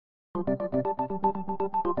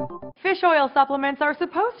Fish oil supplements are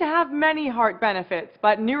supposed to have many heart benefits,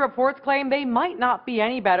 but new reports claim they might not be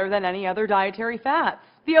any better than any other dietary fats.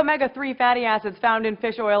 The omega-3 fatty acids found in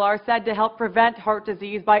fish oil are said to help prevent heart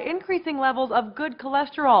disease by increasing levels of good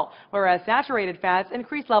cholesterol, whereas saturated fats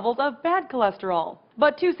increase levels of bad cholesterol.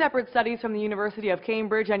 But two separate studies from the University of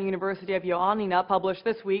Cambridge and University of Ioannina published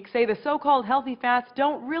this week say the so-called healthy fats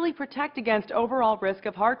don't really protect against overall risk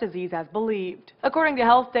of heart disease as believed. According to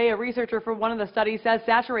Health Day, a researcher for one of the studies says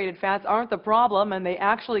saturated fats aren't the problem and they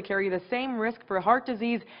actually carry the same risk for heart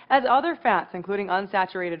disease as other fats, including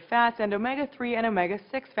unsaturated fats and omega-3 and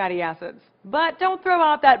omega-6 fatty acids. But don't throw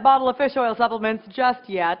out that bottle of fish oil supplements just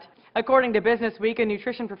yet. According to Business Week, a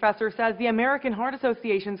nutrition professor says the American Heart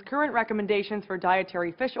Association's current recommendations for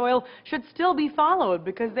dietary fish oil should still be followed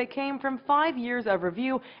because they came from 5 years of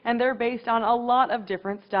review and they're based on a lot of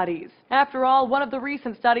different studies. After all, one of the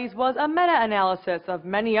recent studies was a meta-analysis of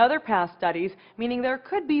many other past studies, meaning there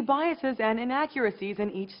could be biases and inaccuracies in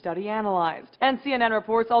each study analyzed. And CNN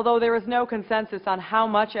reports, although there is no consensus on how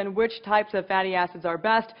much and which types of fatty acids are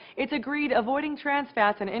best, it's agreed avoiding trans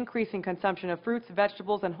fats and increasing consumption of fruits,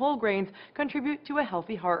 vegetables, and whole grains contribute to a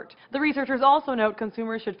healthy heart. The researchers also note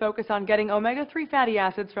consumers should focus on getting omega-3 fatty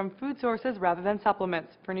acids from food sources rather than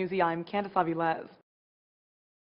supplements. For Newsy, I'm Candice Aviles.